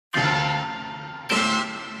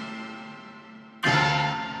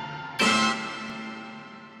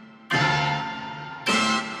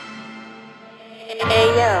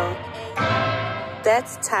Hey yo,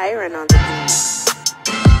 that's Tyren on the beat.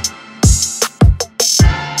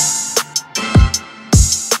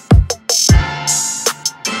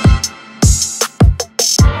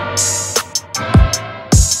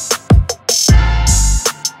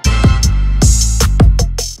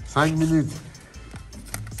 Cinq minutes.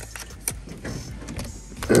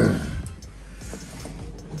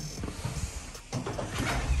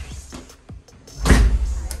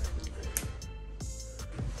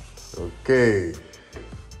 Okay.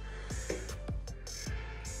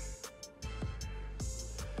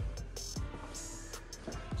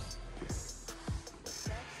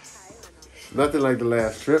 Nothing like the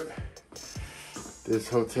last trip. This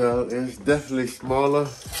hotel is definitely smaller,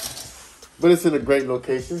 but it's in a great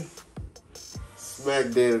location.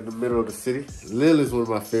 Smack dead in the middle of the city. Lille is one of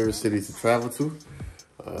my favorite cities to travel to.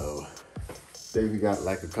 Then we got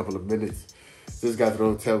like a couple of minutes. Just got to the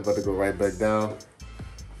hotel, about to go right back down.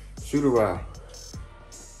 Shoot around.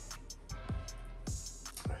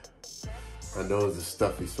 I know it's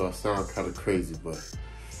stuffy, so I sound kind of crazy, but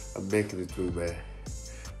I'm making it through, man.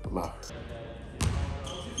 I'm out.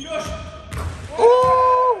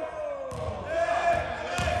 Ooh!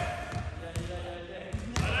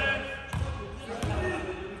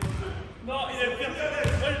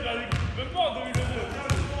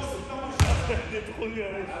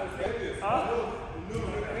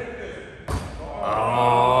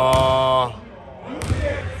 Oh,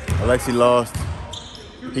 Alexi lost.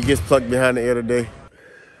 He gets plucked behind the ear today.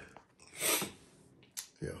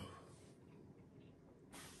 Yo,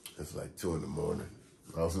 it's like 2 in the morning.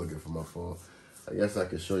 I was looking for my phone. I guess I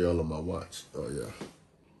can show y'all on my watch. Oh yeah,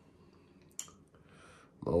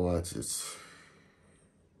 my watch is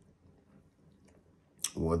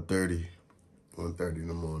 1:30 in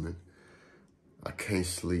the morning. I can't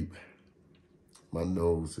sleep. My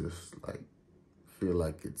nose is like, feel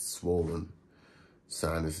like it's swollen.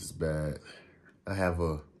 Sinus is bad. I have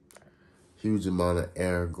a huge amount of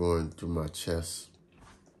air going through my chest.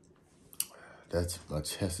 My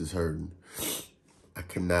chest is hurting. I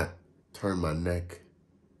cannot turn my neck.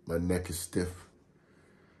 My neck is stiff.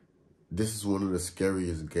 This is one of the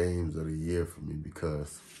scariest games of the year for me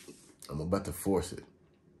because I'm about to force it,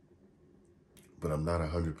 but I'm not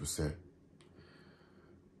 100%.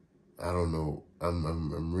 I don't know.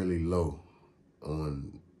 I'm really low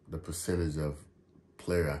on the percentage of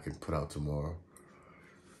player I can put out tomorrow.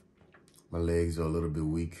 My legs are a little bit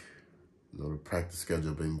weak. You know, the practice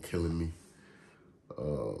schedule been killing me.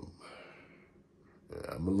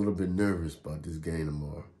 I'm a little bit nervous about this game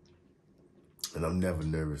tomorrow. And I'm never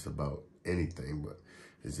nervous about anything, but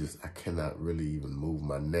it's just I cannot really even move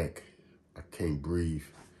my neck. I can't breathe.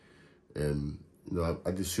 And you know,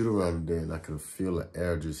 I just shoot around today and I could feel the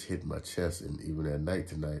air just hit my chest, and even at night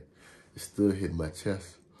tonight, it still hit my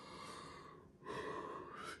chest.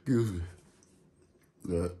 Excuse me.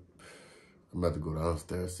 Yeah. I'm about to go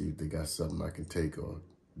downstairs, see if they got something I can take or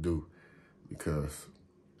do, because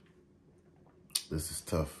this is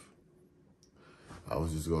tough. I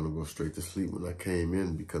was just gonna go straight to sleep when I came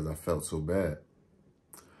in because I felt so bad.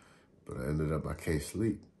 But I ended up, I can't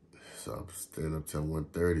sleep. So I'm staying up till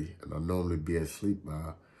 1:30, and I normally be asleep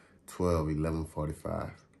by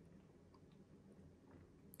 11:45.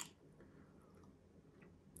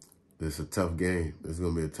 This is a tough game. It's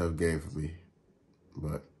gonna be a tough game for me.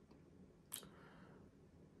 But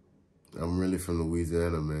I'm really from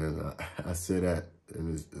Louisiana, man. I say that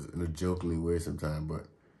in a jokingly way sometimes, but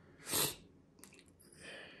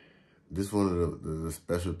this is one of the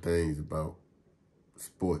special things about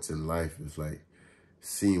sports in life is like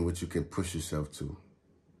seeing what you can push yourself to.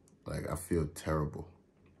 Like, I feel terrible,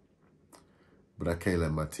 but I can't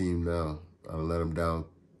let my team down. I let them down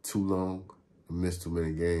too long. I missed too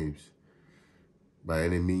many games. By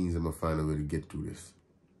any means, I'm gonna find a way to get through this.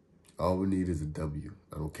 All we need is a W.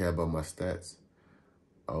 I don't care about my stats.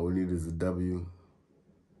 All we need is a W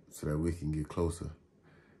so that we can get closer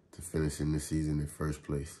to finishing the season in first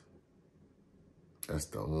place. That's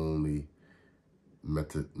the only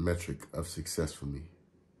metric of success for me.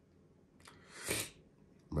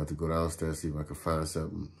 I'm about to go downstairs, see if I can find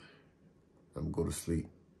something. I'm gonna go to sleep.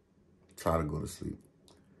 Try to go to sleep.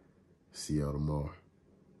 See y'all tomorrow.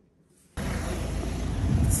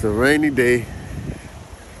 It's a rainy day.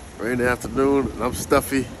 Rainy afternoon, and I'm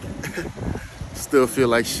stuffy. Still feel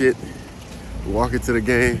like shit. Walking to the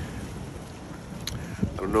game.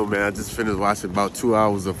 I don't know, man. I just finished watching about 2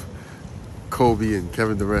 hours of Kobe and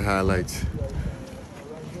Kevin Durant highlights.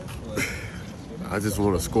 I just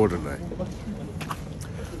want to score tonight.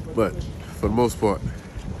 But for the most part,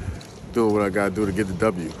 doing what I got to do to get the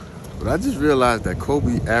W. But I just realized that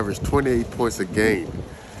Kobe averaged 28 points a game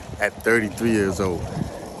at 33 years old.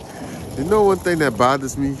 You know, one thing that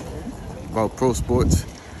bothers me about pro sports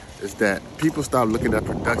is that people start looking at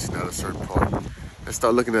production at a certain point and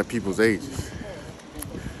start looking at people's ages.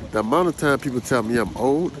 The amount of time people tell me I'm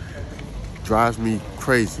old drives me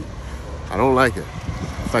crazy. I don't like it.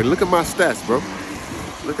 It's like, look at my stats, bro.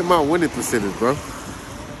 Look at my winning percentage, bro.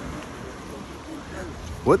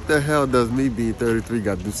 What the hell does me being 33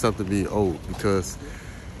 got to do something being old? Because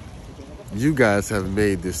you guys have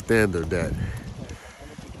made this standard that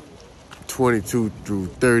 22 through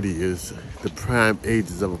 30 is the prime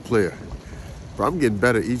ages of a player. Bro, I'm getting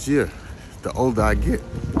better each year, the older I get.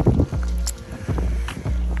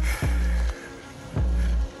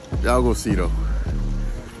 Y'all gonna see though.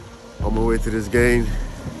 On my way to this game,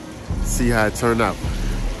 see how it turned out.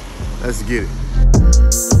 Let's get it.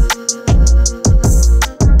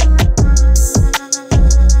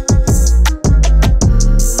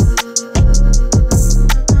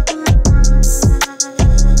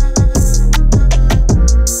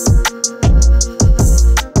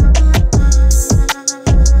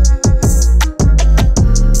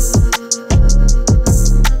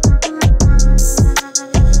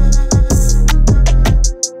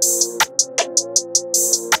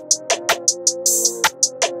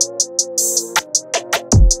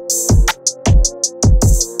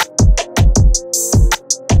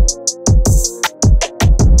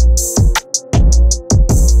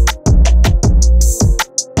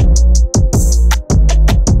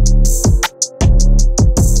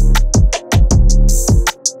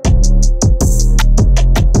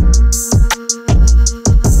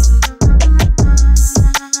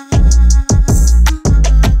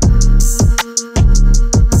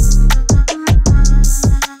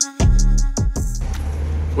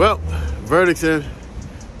 Well, verdict's in.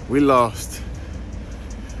 We lost.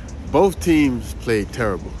 Both teams played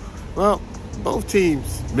terrible. Well, both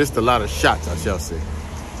teams missed a lot of shots, I shall say.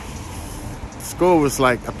 The score was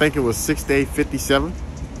like, I think it was 68-57.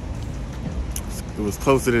 It was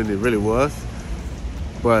closer than it really was.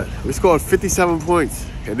 But we scored 57 points,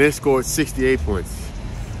 and they scored 68 points.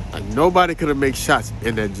 Like, nobody could have made shots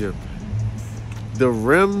in that gym. The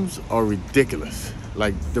rims are ridiculous.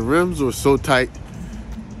 Like, the rims were so tight.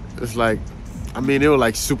 It's like, I mean, they were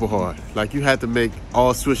like super hard. Like, you had to make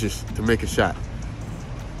all swishes to make a shot.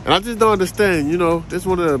 And I just don't understand, you know, this is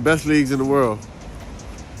one of the best leagues in the world.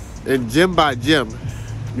 And gym by gym,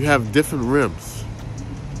 you have different rims.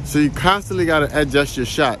 So you constantly got to adjust your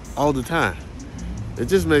shot all the time. It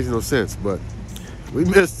just makes no sense, but we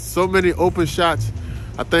missed so many open shots.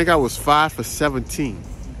 I think I was 5 for 17.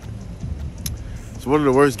 It's one of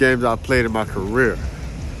the worst games I've played in my career.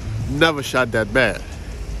 Never shot that bad.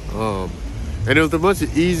 And it was a bunch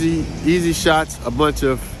of easy shots, a bunch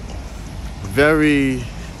of very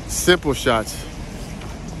simple shots.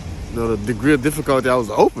 You know, the degree of difficulty, I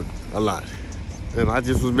was open a lot. And I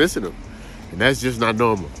just was missing them. And that's just not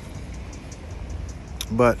normal.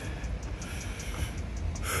 But,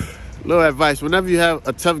 little advice, whenever you have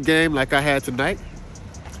a tough game like I had tonight,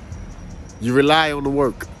 you rely on the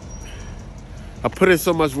work. I put in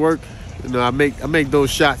so much work. You know, I make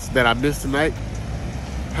those shots that I missed tonight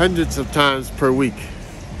hundreds of times per week.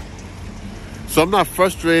 So I'm not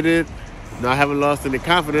frustrated. You know, I haven't lost any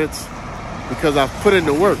confidence because I've put in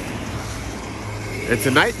the work. And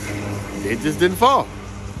tonight, it just didn't fall.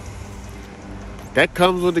 That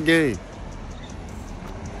comes with the game.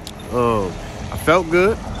 I felt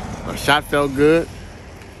good. My shot felt good.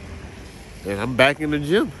 And I'm back in the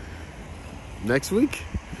gym next week.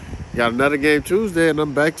 Got another game Tuesday, and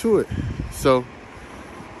I'm back to it. So,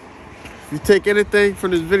 if you take anything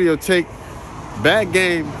from this video, take bad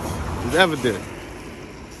games is evident.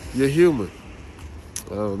 You're human.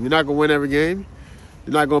 You're not going to win every game.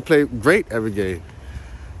 You're not going to play great every game.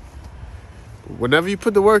 Whenever you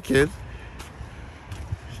put the work in,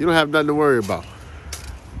 you don't have nothing to worry about.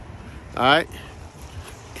 All right?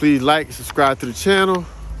 Please like, subscribe to the channel.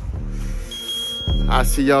 I'll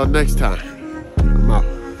see y'all next time.